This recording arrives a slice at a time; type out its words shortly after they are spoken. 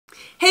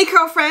Hey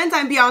curl friends,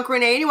 I'm Bianca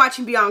Renee and you're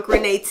watching Bianca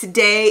Renee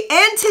Today.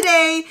 And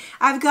today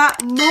I've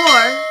got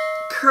more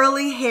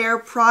curly hair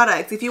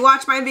products. If you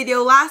watched my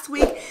video last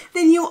week,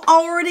 then you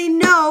already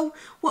know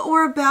what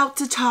we're about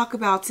to talk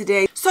about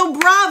today. So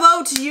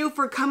bravo to you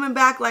for coming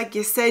back like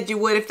you said you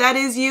would. If that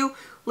is you,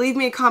 leave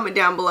me a comment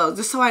down below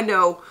just so I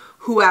know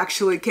who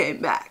actually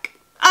came back.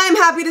 I'm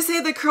happy to say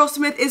that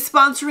Curlsmith is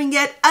sponsoring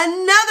yet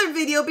another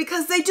video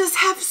because they just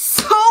have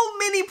so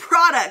many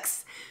products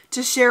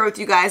to share with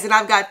you guys, and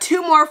I've got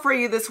two more for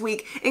you this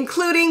week,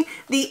 including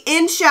the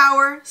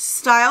in-shower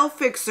style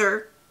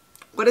fixer.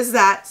 What is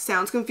that?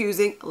 Sounds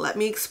confusing. Let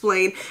me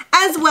explain.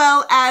 As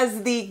well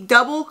as the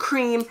double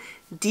cream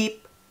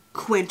deep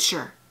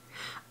quencher.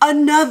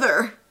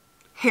 Another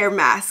hair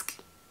mask.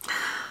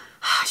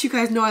 You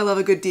guys know I love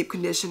a good deep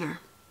conditioner.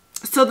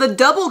 So the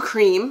double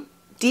cream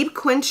deep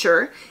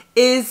quencher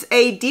is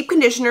a deep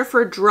conditioner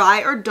for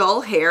dry or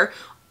dull hair.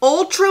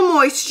 Ultra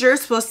moisture,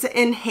 supposed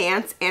to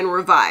enhance and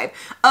revive.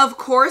 Of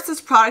course, this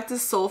product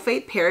is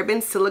sulfate,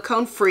 paraben,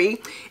 silicone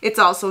free. It's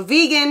also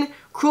vegan,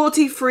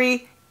 cruelty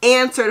free,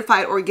 and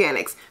certified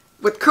organics.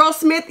 With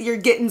Curlsmith, you're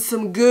getting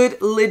some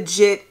good,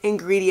 legit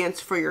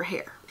ingredients for your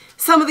hair.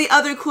 Some of the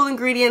other cool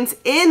ingredients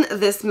in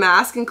this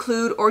mask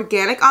include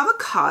organic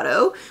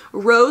avocado,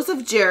 rose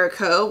of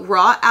Jericho,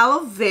 raw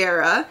aloe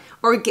vera,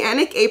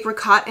 organic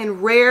apricot,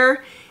 and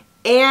rare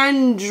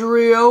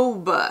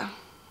androba.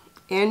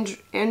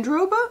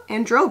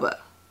 Androba?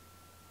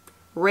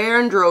 Rare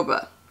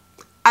androba.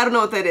 I don't know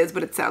what that is,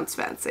 but it sounds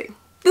fancy.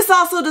 This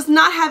also does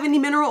not have any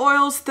mineral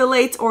oils,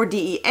 phthalates, or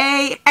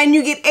DEA, and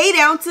you get 8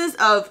 ounces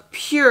of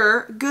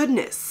pure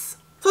goodness.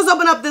 So let's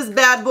open up this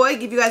bad boy,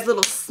 give you guys a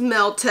little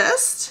smell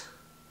test.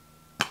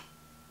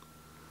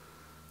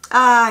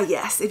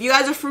 Yes, if you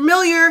guys are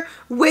familiar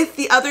with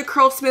the other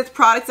Curlsmith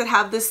products that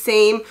have the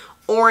same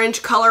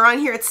orange color on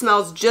here, it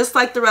smells just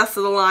like the rest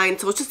of the line,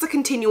 so it's just a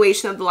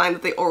continuation of the line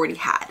that they already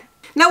had.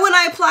 Now when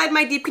I applied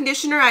my deep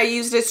conditioner, I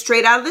used it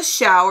straight out of the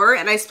shower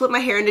and I split my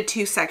hair into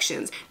 2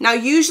 sections. Now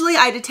usually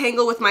I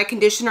detangle with my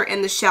conditioner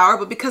in the shower,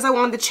 but because I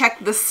wanted to check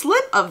the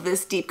slip of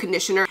this deep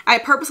conditioner, I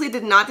purposely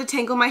did not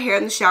detangle my hair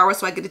in the shower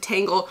so I could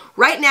detangle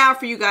right now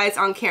for you guys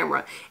on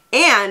camera.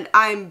 And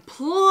I'm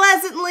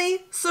pleasantly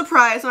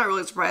surprised, not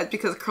really surprised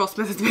because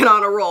Curlsmith has been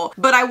on a roll,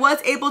 but I was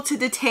able to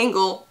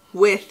detangle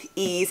with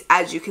ease,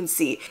 as you can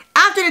see.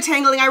 After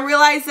detangling, I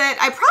realized that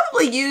I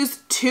probably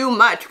used too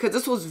much because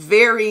this was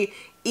very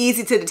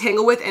easy to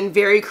detangle with and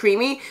very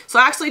creamy. So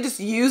I actually just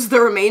used the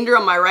remainder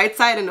on my right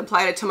side and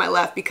applied it to my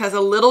left because a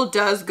little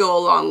does go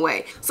a long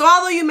way. So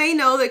although you may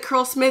know that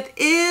Curlsmith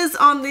is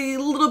on the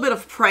little bit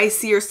of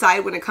pricier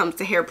side when it comes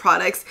to hair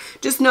products,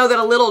 just know that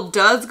a little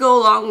does go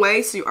a long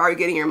way, so you are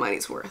getting your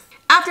money's worth.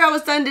 After I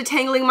was done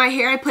detangling my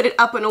hair, I put it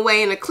up and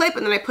away in a clip,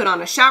 and then I put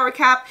on a shower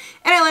cap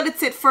and I let it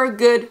sit for a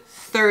good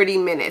 30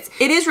 minutes.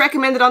 It is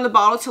recommended on the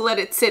bottle to let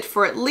it sit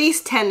for at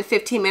least 10 to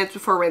 15 minutes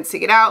before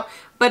rinsing it out,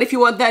 but if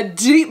you want that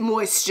deep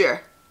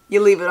moisture,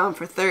 you leave it on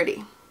for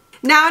 30.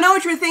 Now I know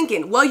what you're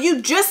thinking. Well,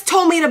 you just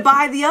told me to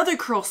buy the other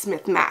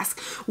Curlsmith mask.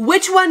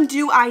 Which one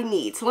do I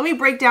need? So let me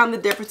break down the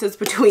differences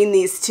between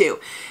these two.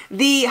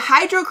 The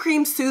Hydro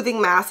Cream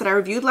Soothing Mask that I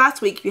reviewed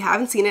last week, if you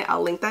haven't seen it,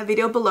 I'll link that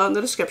video below in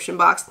the description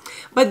box.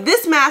 But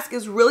this mask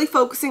is really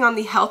focusing on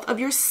the health of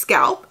your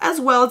scalp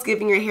as well as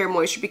giving your hair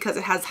moisture because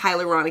it has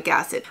hyaluronic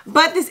acid.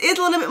 But this is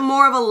a little bit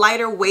more of a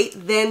lighter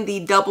weight than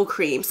the Double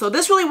Cream. So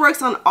this really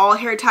works on all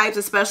hair types,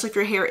 especially if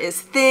your hair is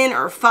thin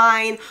or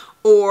fine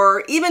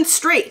or even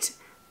straight.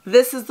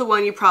 This is the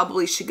one you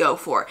probably should go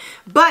for.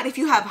 But if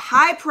you have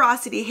high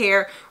porosity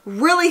hair,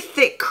 really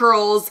thick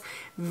curls,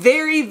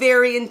 very,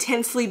 very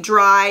intensely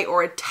dry,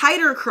 or a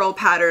tighter curl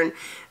pattern,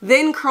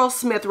 then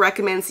Curlsmith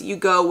recommends that you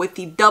go with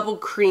the Double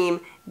Cream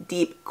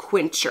Deep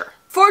Quencher.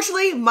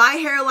 Fortunately, my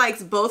hair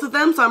likes both of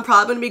them, so I'm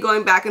probably going to be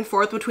going back and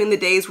forth between the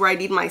days where I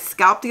need my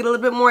scalp to get a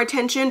little bit more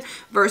attention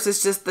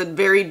versus just the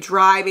very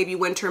dry, maybe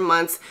winter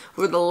months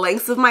where the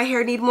lengths of my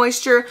hair need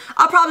moisture.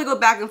 I'll probably go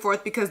back and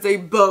forth because they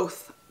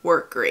both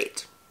work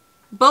great.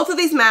 Both of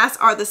these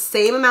masks are the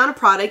same amount of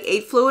product,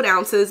 8 fluid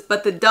ounces,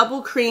 but the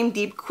Double Cream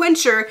Deep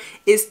Quencher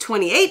is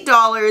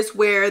 $28,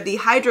 where the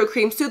Hydro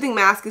Cream Soothing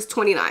Mask is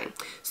 $29.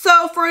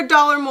 So for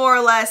 $1 more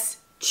or less,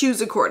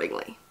 choose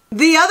accordingly.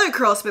 The other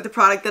Curlsmith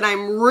product that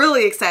I'm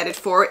really excited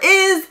for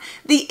is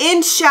the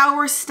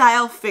In-Shower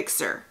Style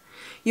Fixer.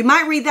 You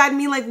might read that and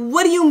be like,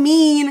 what do you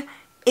mean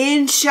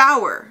in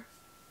shower?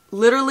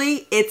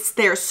 Literally, it's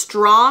their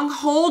strong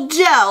hold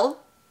gel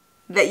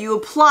that you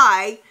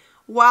apply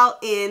while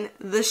in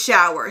the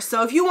shower.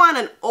 So if you want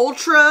an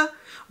ultra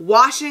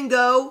wash and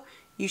go,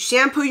 you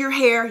shampoo your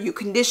hair, you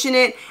condition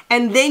it,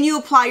 and then you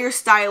apply your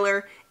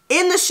styler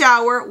in the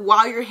shower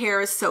while your hair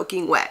is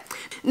soaking wet.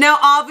 Now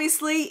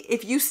obviously,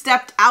 if you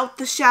stepped out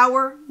the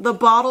shower, the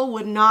bottle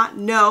would not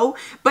know,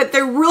 but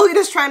they're really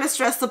just trying to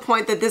stress the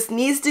point that this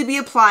needs to be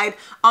applied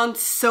on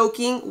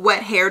soaking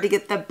wet hair to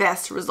get the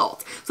best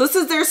results. So this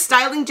is their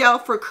styling gel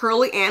for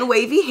curly and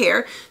wavy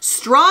hair,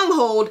 strong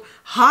hold,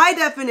 high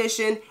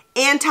definition,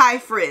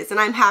 anti-frizz,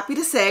 and I'm happy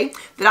to say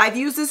that I've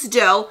used this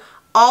gel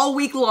all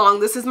week long.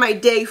 This is my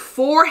day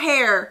 4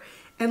 hair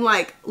And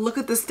like, look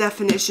at this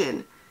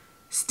definition.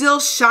 Still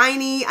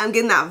shiny. I'm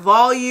getting that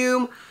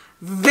volume.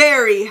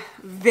 Very,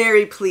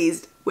 very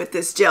pleased with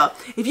this gel.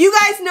 If you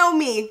guys know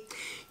me,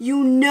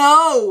 you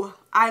know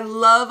I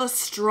love a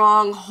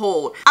strong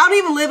hold. I don't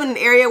even live in an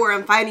area where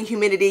I'm fighting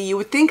humidity. You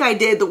would think I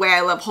did the way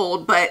I love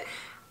hold, but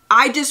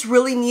I just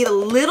really need a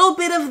little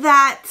bit of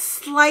that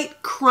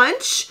slight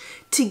crunch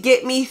to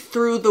get me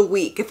through the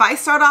week. If I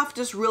start off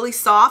just really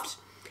soft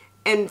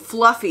and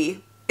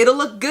fluffy, it'll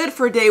look good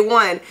for day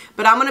 1,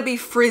 but I'm gonna be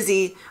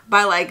frizzy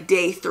by like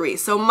day 3.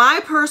 So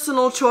my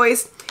personal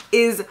choice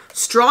is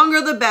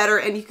stronger the better,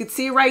 and you can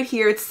see right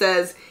here it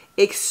says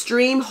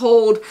Extreme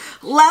Hold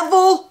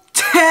Level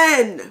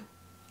 10.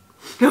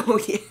 Oh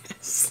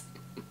yes.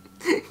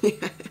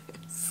 Yes.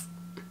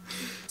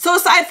 So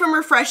aside from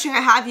refreshing, I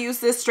have used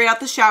this straight out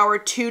the shower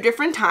 2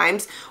 different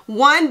times.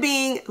 One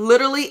being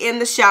literally in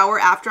the shower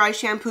after I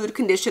shampooed,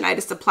 conditioned. I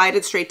just applied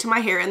it straight to my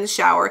hair in the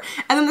shower.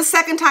 And then the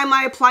second time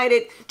I applied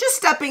it just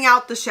stepping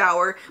out the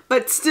shower,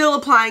 but still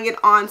applying it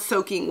on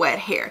soaking wet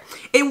hair.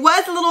 It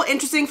was a little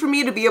interesting for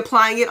me to be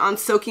applying it on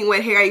soaking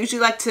wet hair. I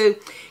usually like to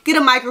get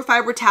a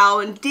microfiber towel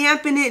and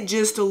dampen it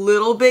just a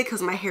little bit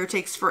because my hair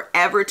takes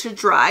forever to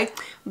dry.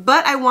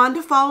 But I wanted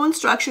to follow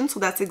instructions, so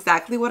that's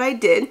exactly what I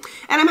did.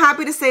 And I'm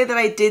happy to say that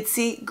I did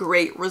see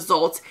great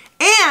results.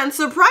 And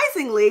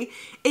surprisingly,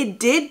 it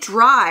did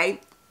dry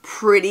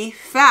pretty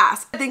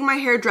fast. I think my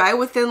hair dried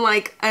within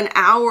like an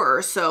hour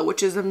or so,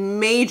 which is a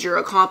major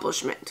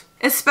accomplishment.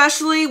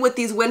 Especially with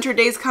these winter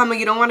days coming,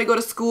 you don't want to go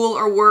to school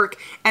or work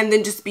and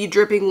then just be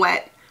dripping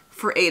wet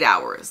for 8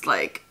 hours.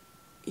 Like,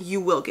 you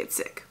will get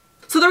sick.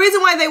 So the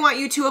reason why they want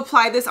you to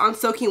apply this on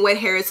soaking wet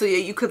hair is so that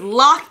you could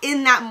lock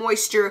in that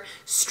moisture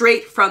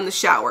straight from the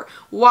shower.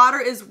 Water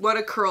is one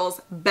of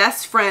curls'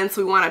 best friends,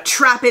 so we want to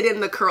trap it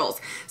in the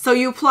curls. So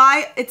you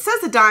apply, it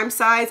says a dime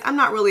size. I'm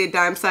not really a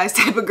dime size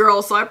type of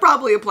girl, so I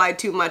probably applied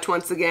too much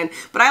once again.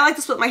 But I like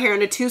to split my hair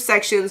into 2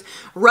 sections,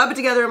 rub it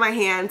together in my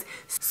hands,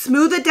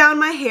 smooth it down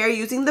my hair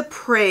using the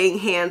praying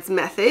hands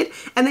method,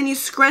 and then you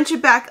scrunch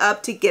it back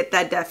up to get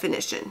that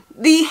definition.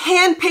 The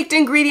hand-picked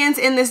ingredients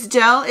in this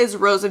gel is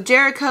Rose of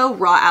Jericho,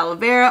 raw aloe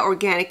vera,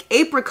 organic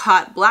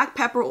apricot, black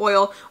pepper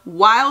oil,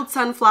 wild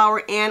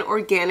sunflower, and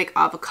organic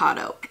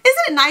avocado. Isn't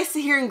it nice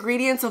to hear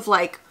ingredients of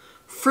like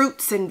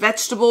fruits and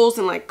vegetables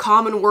and like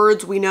common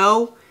words we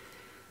know?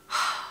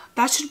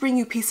 That should bring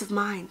you peace of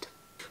mind.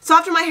 So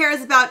after my hair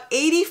is about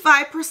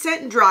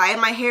 85% dry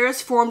and my hair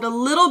has formed a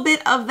little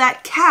bit of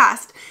that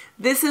cast,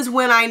 this is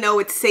when I know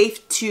it's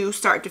safe to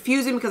start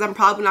diffusing because I'm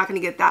probably not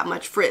going to get that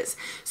much frizz.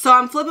 So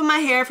I'm flipping my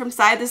hair from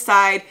side to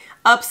side,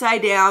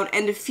 upside down,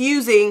 and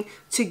diffusing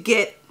to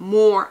get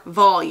more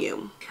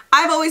volume.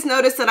 I've always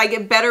noticed that I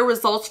get better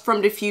results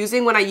from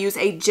diffusing when I use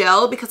a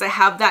gel because I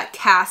have that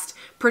cast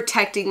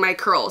protecting my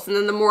curls. And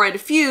then the more I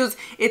diffuse,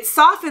 it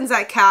softens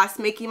that cast,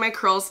 making my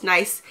curls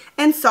nice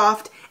and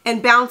soft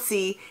and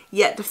bouncy,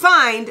 yet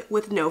defined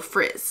with no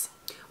frizz.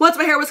 Once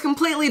my hair was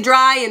completely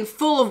dry and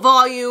full of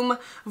volume,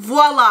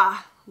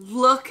 voila,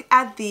 look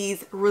at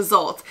these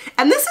results.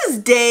 And this is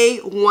day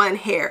 1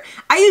 hair.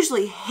 I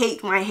usually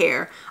hate my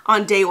hair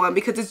on day 1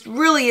 because it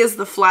really is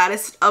the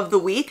flattest of the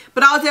week,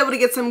 but I was able to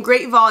get some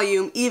great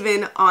volume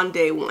even on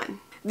day 1.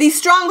 The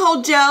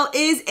Stronghold Gel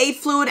is 8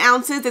 fluid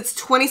ounces. It's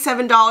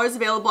 $27,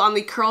 available on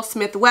the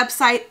Curlsmith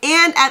website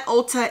and at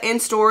Ulta in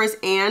stores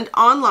and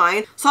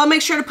online. So I'll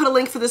make sure to put a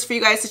link for this for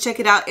you guys to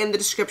check it out in the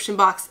description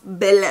box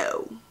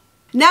below.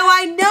 Now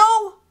I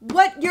know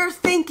what you're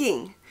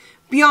thinking.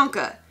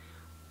 Bianca,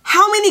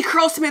 how many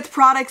Curlsmith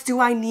products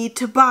do I need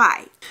to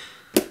buy?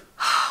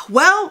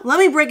 Well, let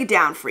me break it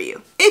down for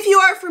you. If you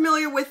are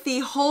familiar with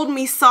the Hold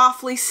Me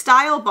Softly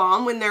Style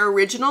Balm in their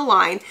original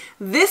line,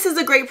 this is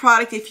a great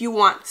product if you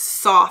want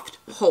soft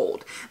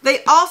hold.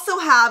 They also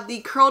have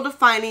the Curl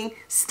Defining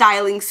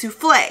Styling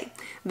Souffle.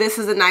 This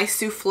is a nice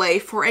souffle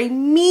for a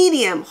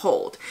medium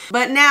hold.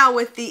 But now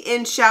with the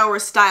In-Shower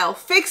Style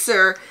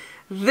Fixer,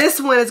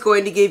 this one is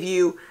going to give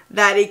you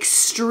that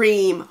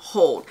extreme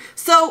hold.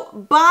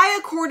 So buy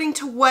according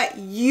to what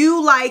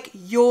you like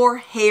your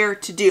hair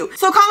to do.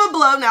 So comment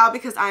below now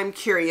because I'm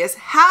curious,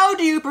 how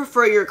do you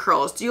prefer your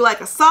curls? Do you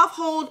like a soft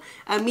hold,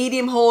 a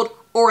medium hold,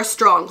 or a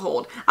strong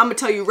hold? I'm gonna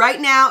tell you right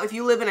now, if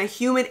you live in a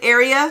humid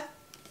area,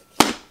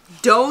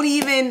 don't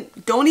even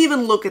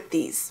look at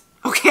these.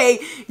 Okay,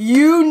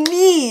 you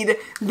need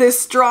this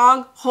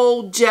strong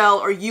hold gel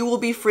or you will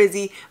be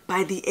frizzy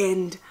by the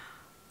end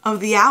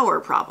of the hour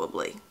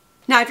probably.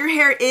 Now if your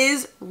hair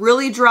is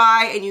really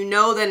dry and you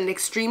know that an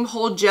extreme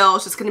hold gel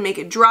is just going to make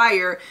it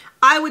drier,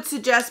 I would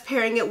suggest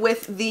pairing it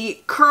with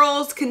the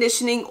Curls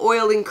Conditioning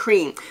Oiling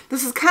Cream.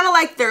 This is kind of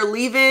like their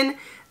leave-in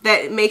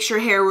that makes your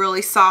hair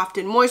really soft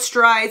and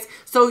moisturized.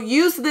 So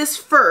use this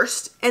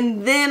first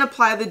and then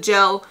apply the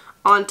gel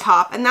on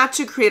top, and that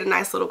should create a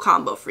nice little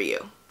combo for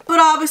you. But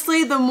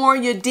obviously the more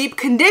you deep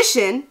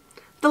condition,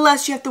 the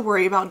less you have to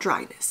worry about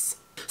dryness.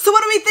 So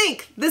what do we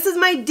think? This is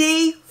my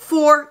day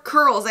 4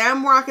 curls. I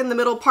am rocking the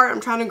middle part. I'm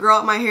trying to grow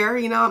out my hair.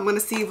 You know, I'm going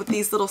to see what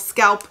these little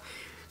scalp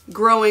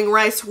growing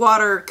rice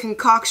water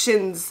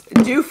concoctions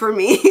do for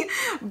me.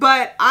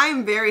 But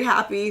I'm very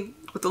happy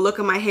with the look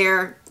of my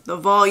hair, the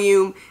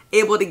volume,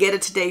 able to get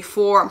it to day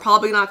 4. I'm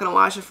probably not going to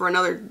wash it for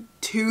another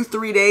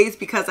 2-3 days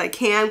because I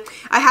can.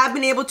 I have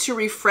been able to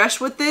refresh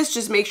with this.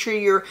 Just make sure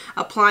you're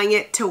applying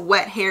it to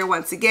wet hair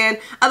once again.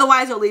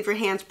 Otherwise, it'll leave your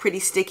hands pretty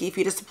sticky if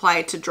you just apply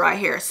it to dry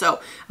hair.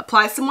 So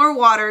apply some more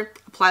water,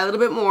 apply a little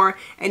bit more,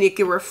 and it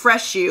can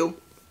refresh you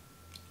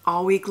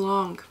all week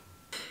long.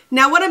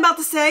 Now, what I'm about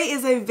to say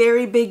is a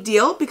very big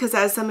deal because,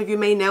 as some of you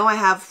may know, I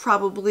have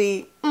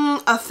probably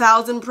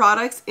 1,000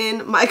 products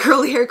in my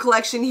curly hair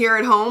collection here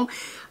at home.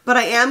 But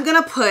I am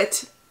going to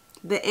put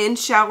the In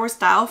Shower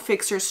Style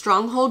Fixer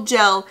Stronghold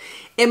Gel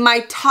in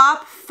my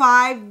top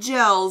 5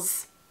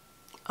 gels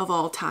of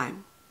all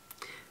time.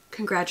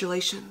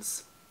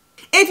 Congratulations.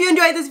 If you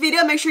enjoyed this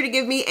video, make sure to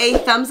give me a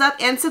thumbs up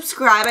and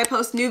subscribe. I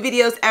post new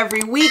videos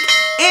every week,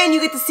 and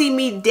you get to see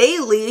me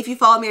daily if you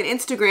follow me on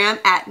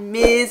Instagram at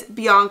Ms.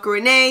 Bianca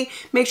Renee.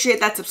 Make sure you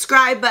hit that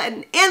subscribe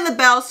button and the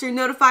bell so you're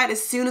notified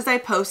as soon as I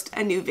post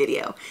a new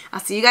video. I'll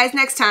see you guys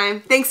next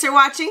time. Thanks for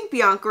watching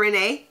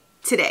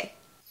BiancaReneeToday.